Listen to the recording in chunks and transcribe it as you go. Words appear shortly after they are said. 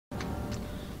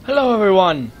Hello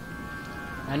everyone!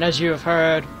 And as you have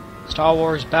heard, Star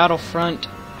Wars Battlefront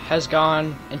has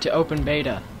gone into open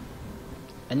beta.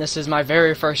 And this is my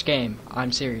very first game.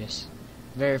 I'm serious.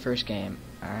 Very first game.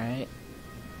 Alright.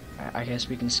 I guess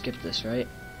we can skip this, right?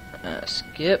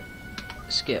 Skip.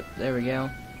 Skip. There we go.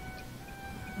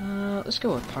 Let's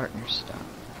go with partner stuff.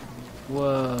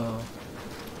 Whoa.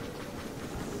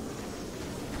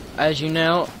 As you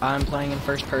know, I'm playing in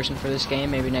first person for this game.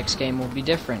 Maybe next game will be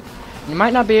different. You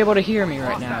might not be able to hear me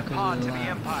right now because it's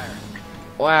loud.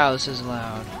 Wow, this is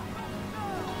loud.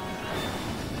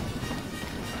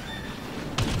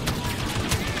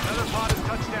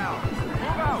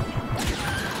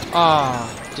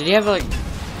 Aw, did he have like...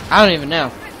 I don't even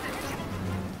know.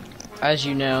 As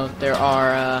you know, there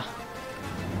are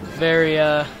very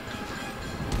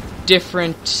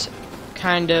different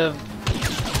kind of...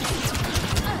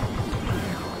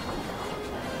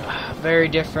 very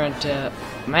different...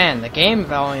 man, the game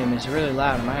volume is really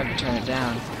loud. I might have to turn it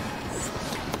down.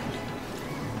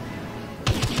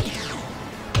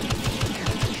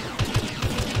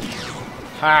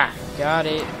 Ha! Got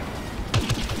it.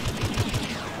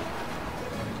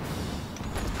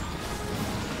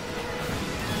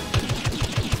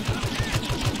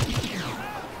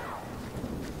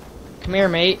 Come here,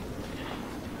 mate.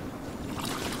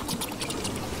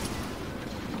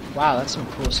 Wow, that's some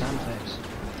cool sound effects.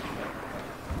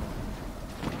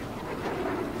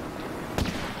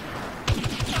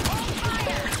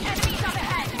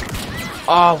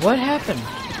 Oh, what happened?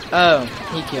 Oh,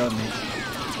 he killed me.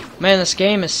 Man, this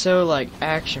game is so, like,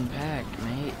 action-packed,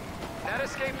 mate.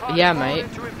 Yeah, mate.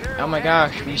 Oh my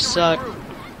gosh, you suck.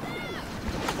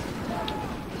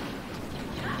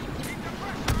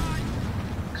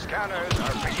 Scanners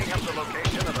are picking up the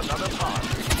location of another pod.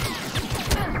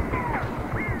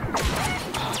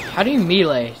 How do you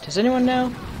melee? Does anyone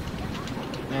know?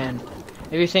 Man,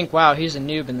 if you think, wow, he's a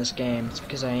noob in this game, it's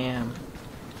because I am.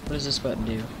 What does this button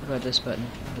do? What about this button?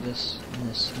 What about this, and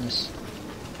this, and this?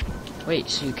 Wait,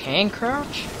 so you can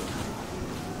crouch?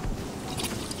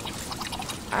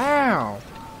 Ow!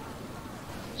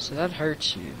 So that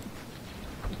hurts you.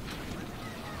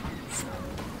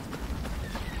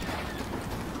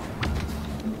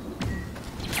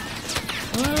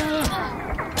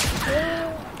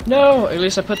 No! At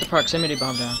least I put the proximity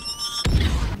bomb down.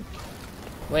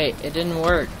 Wait, it didn't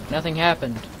work. Nothing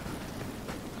happened.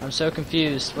 I'm so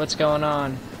confused. What's going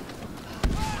on?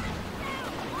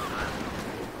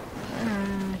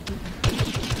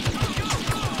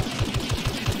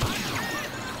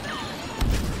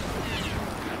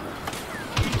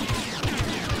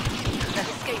 That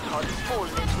escape pod has fallen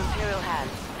into Imperial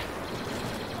hands.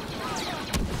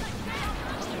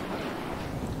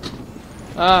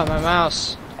 Ah, my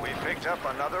mouse. We picked up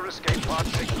another escape pod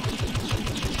signal.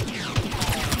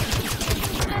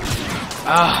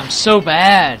 Ah, I'm so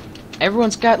bad.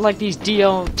 Everyone's got like these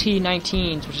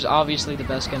DLT-19s, which is obviously the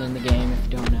best gun in the game if you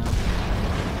don't know.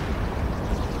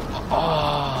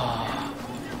 Oh,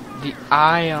 the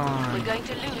Ion. We're going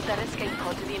to lose that escape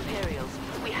pod to the Imperials.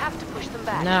 We have to push them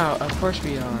back. No, of course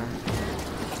we are.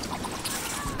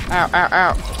 Ow, ow,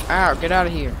 ow, ow, get out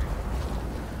of here.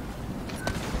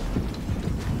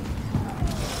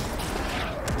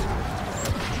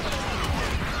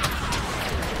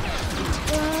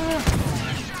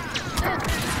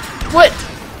 What?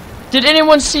 Did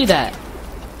anyone see that?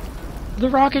 The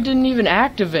rocket didn't even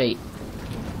activate.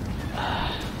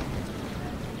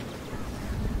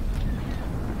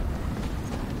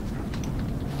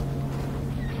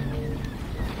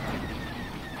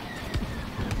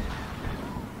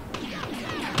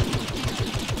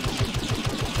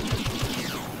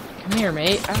 Come here,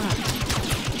 mate. Ah.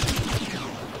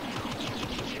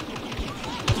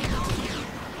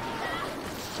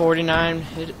 49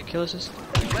 kill assist.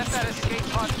 Let that escape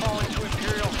pod fall into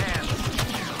Imperial hands.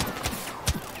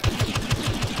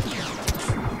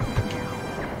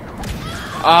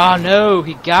 Oh no,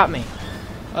 he got me.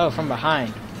 Oh, from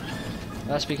behind.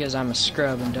 That's because I'm a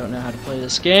scrub and don't know how to play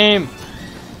this game.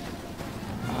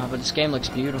 But this game looks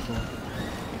beautiful.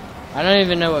 I don't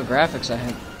even know what graphics I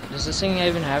have. Does this thing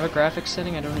even have a graphics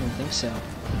setting? I don't even think so.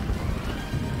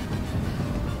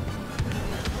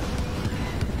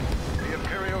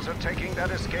 Are taking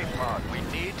that escape pod. We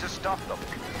need to stop them.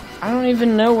 I don't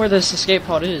even know where this escape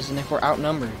pod is and if we're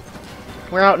outnumbered.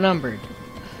 We're outnumbered.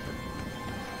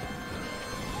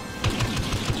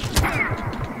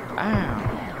 Ow.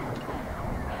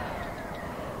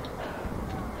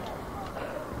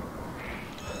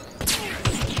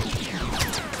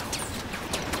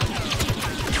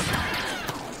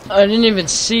 I didn't even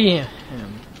see him.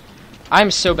 I'm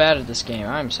so bad at this game.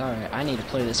 I'm sorry. I need to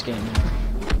play this game more.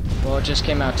 Well, it just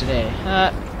came out today.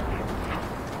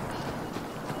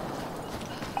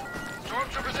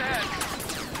 Stormtroopers ahead.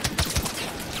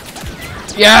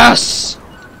 Yes!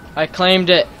 I claimed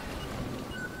it.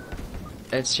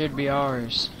 It should be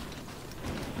ours.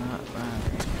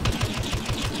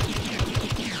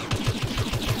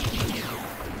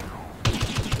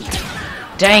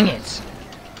 Dang it!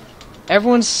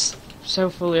 Everyone's so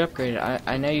fully upgraded.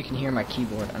 I know you can hear my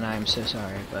keyboard, and I am so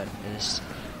sorry, but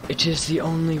it is the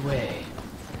only way.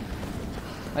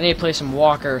 I need to play some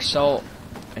Walker Assault.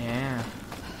 Yeah.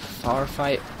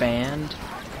 Farfight Band.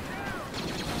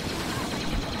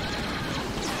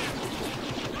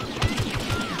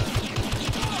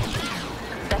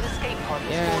 That escape pod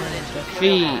has fallen Yeah, into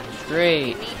defeat. Imperial hands.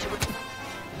 Great. We need to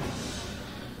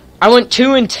I went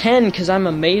 2 and 10 because I'm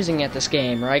amazing at this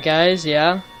game, right, guys?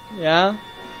 Yeah? Yeah?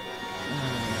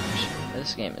 Oh, gosh.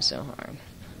 This game is so hard.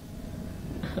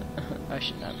 I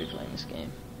should not be playing this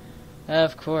game.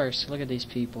 Of course. Look at these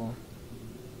people.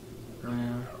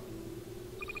 Wow.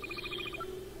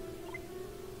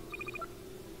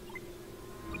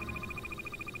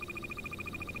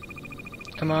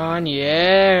 Come on,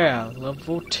 yeah!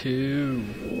 Level 2.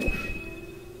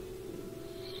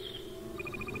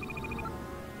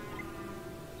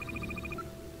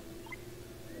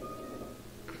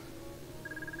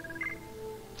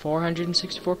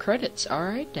 $464 credits.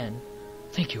 Alright then.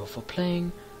 Thank you all for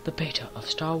playing the beta of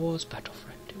Star Wars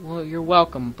Battlefront. Well, you're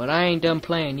welcome, but I ain't done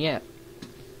playing yet.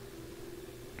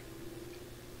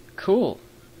 Cool.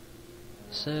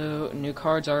 So, new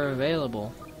cards are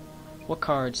available. What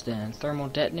cards then? Thermal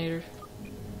detonator?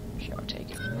 Sure, I'll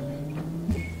take it.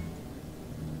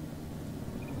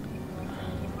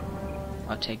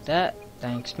 I'll take that.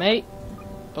 Thanks, mate.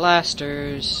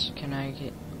 Blasters. Can I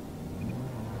get...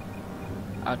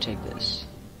 I'll take this.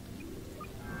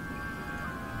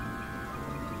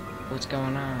 What's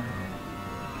going on?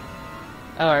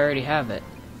 Oh, I already have it.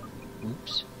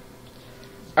 Oops.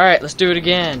 Alright, let's do it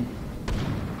again.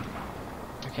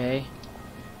 Okay.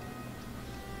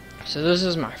 So this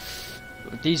is my...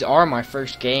 these are my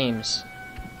first games.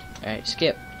 Alright,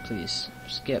 skip, please.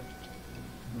 Skip.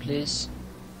 Please.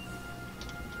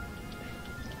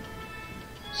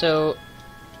 So...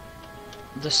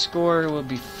 the score will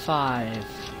be 5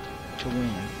 to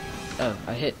win. Oh,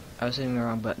 I was hitting the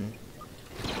wrong button.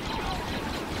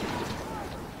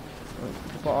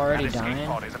 People already dying.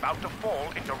 Pod is about to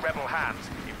fall into rebel hands.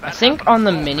 If I that think happens, on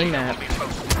the all data minimap. will be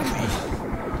posted.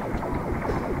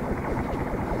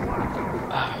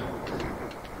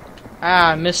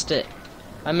 I missed it.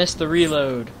 I missed the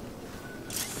reload.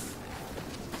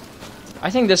 I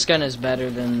think this gun is better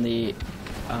than the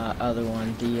other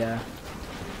one.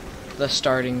 The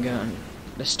starting gun.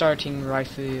 The starting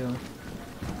rifle.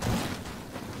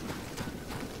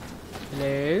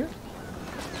 Hello?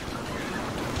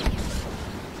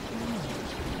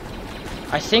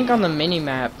 I think on the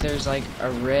mini-map there's like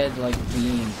a red like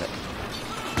beam that...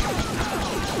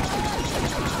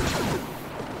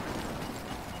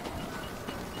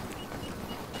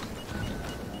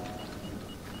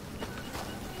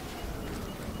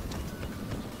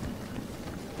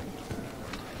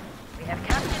 We have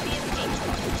captured the escape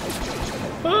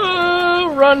pod.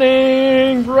 Oh,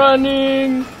 running!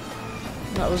 Running!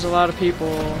 That was a lot of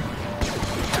people.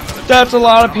 That's a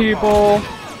lot of people!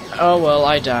 Oh well,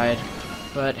 I died.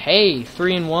 But hey,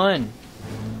 3 and 1.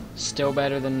 Still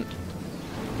better than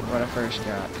what I first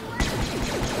got.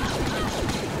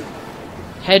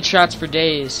 Headshots for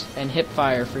days and hip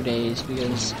fire for days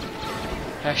because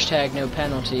hashtag no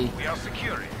penalty. We are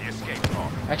securing the escape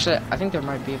pod. Actually, I think there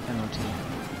might be a penalty.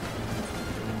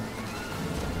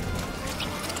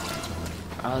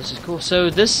 Oh, this is cool. So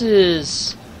this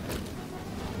is...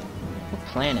 what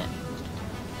planet?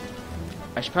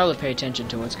 I should probably pay attention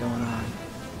to what's going on.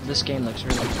 This game looks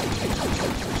really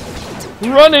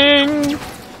cool. Running!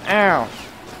 Ow!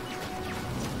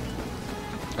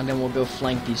 And then we'll go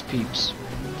flank these peeps.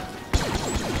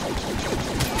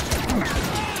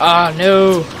 Ah,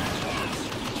 no!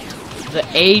 The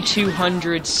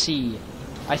A200C.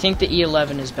 I think the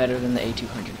E11 is better than the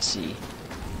A200C.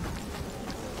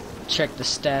 Check the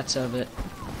stats of it.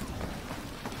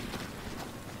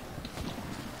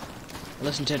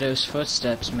 Listen to those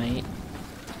footsteps, mate.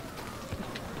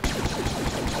 The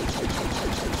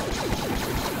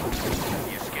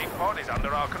escape pod is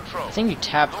under our control. I think you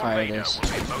tap Lord fire Vader this. will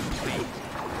be most pleased.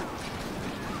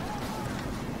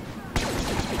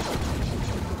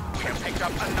 We have picked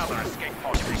up another escape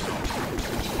pod signal.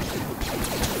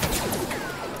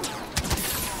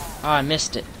 Ah, I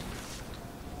missed it.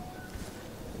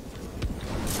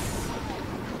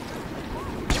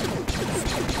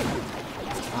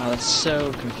 Oh, that's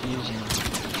so confusing.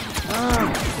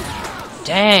 Oh,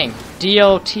 dang!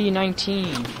 DLT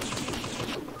 19.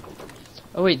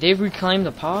 Oh wait, they've reclaimed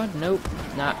the pod? Nope,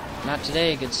 not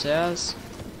today. Good says.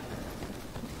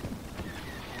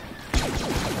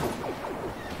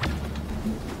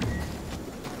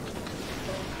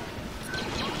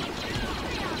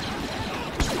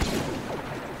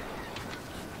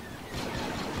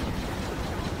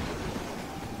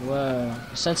 Whoa,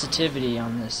 the sensitivity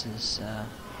on this is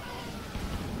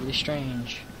really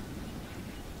strange.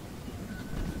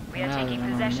 We are taking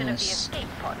possession of the escape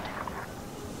pod.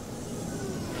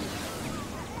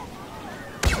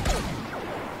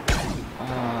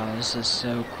 Oh, this is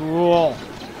so cool.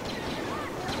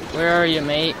 Where are you,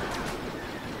 mate?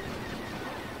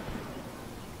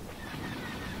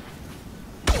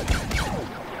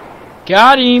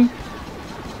 Got him!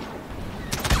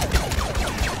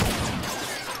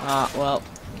 Well,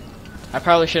 I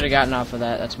probably should have gotten off of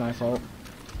that. That's my fault.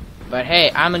 But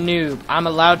hey, I'm a noob. I'm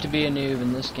allowed to be a noob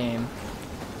in this game.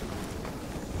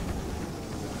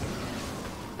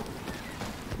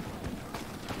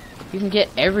 You can get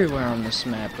everywhere on this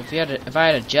map. If I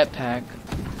had a jetpack,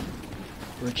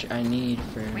 which I need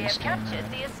for We this have game.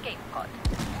 captured the escape pod.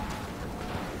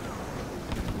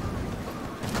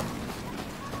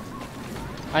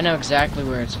 I know exactly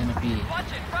where it's gonna be. Watch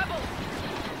it, rebel!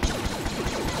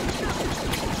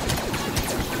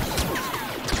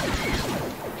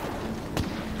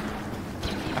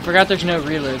 I forgot there's no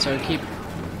reload, so I keep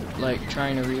like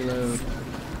trying to reload.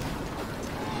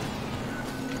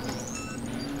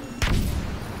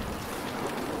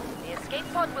 The escape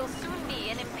pod will soon be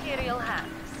in Imperial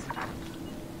hands.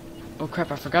 Oh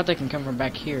crap, I forgot they can come from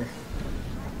back here.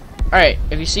 Alright,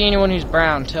 if you see anyone who's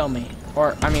brown, tell me.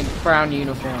 Or, I mean, brown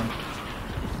uniform.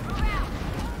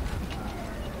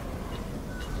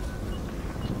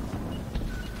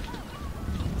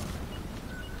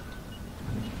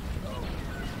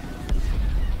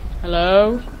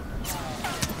 Hello?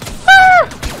 Ah!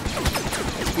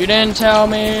 You didn't tell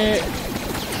me.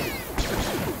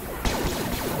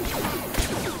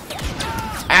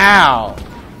 Ow!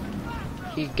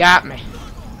 He got me.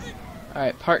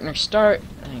 Alright, partner start.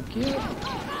 Thank you.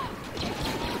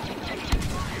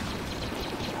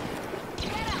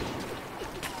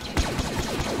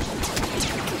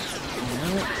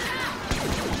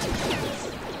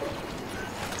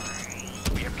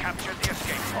 We have captured the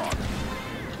escape pod.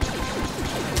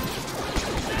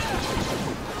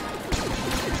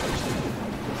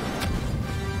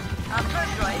 Our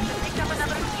first droid has picked up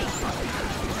another escape pod.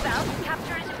 South,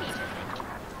 capture it immediately.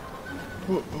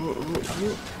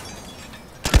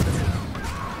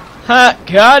 Ha!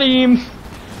 Got him!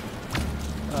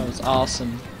 That was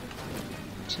awesome.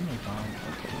 Chimney bomb.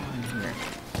 Okay, one here.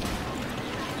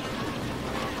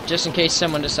 Just in case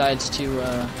someone decides to,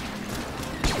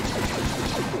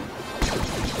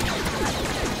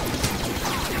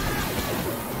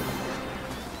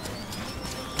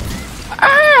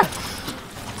 Ah!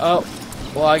 Oh,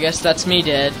 well, I guess that's me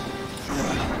dead.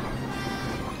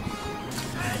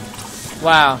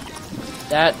 Wow.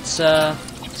 That's,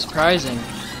 surprising.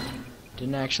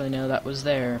 Didn't actually know that was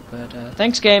there, but,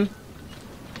 thanks, game.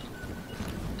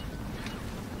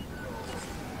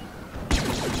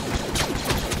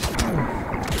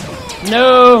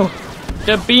 No!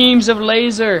 The beams of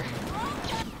laser!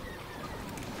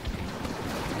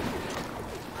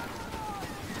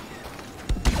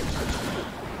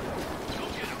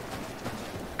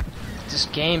 This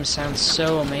game sounds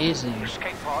so amazing.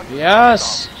 Escape pod.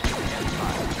 Yes!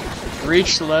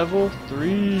 Reach level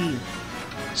 3.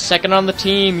 Second on the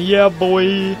team, yeah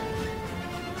boy!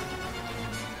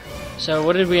 So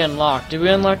what did we unlock? Did we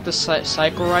unlock the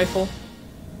cycle rifle?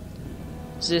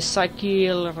 The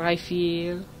cycle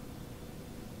rifle.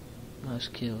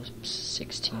 Most kills,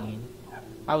 16.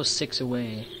 I was 6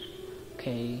 away.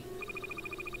 Okay.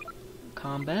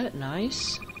 Combat,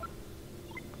 nice.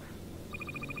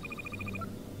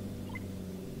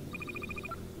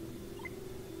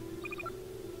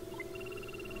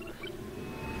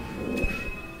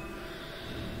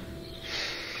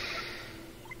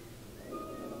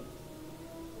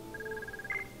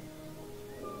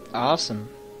 Awesome.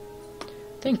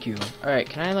 Thank you. Alright,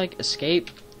 can I like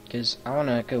escape? Because I want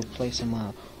to go play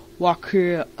some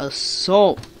Walker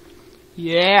Assault.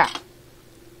 Yeah!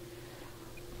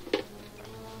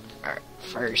 Alright,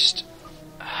 first.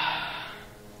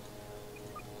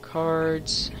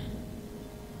 Cards.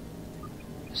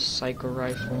 Psycho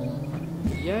Rifle.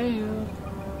 Yeah!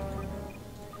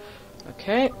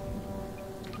 Okay.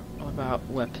 What about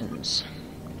weapons?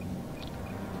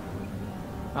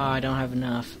 Oh, I don't have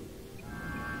enough.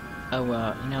 Oh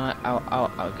well, you know what?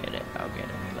 I'll get it. I'll get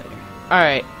it later.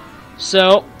 Alright,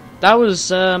 so that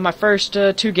was my first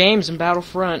 2 games in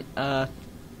Battlefront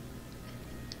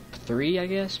 3, I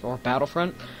guess, or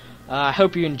Battlefront. I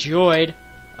hope you enjoyed.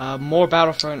 More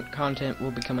Battlefront content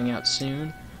will be coming out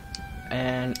soon,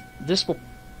 and this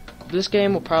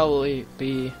game will probably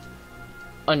be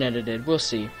unedited. We'll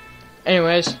see.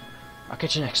 Anyways, I'll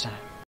catch you next time.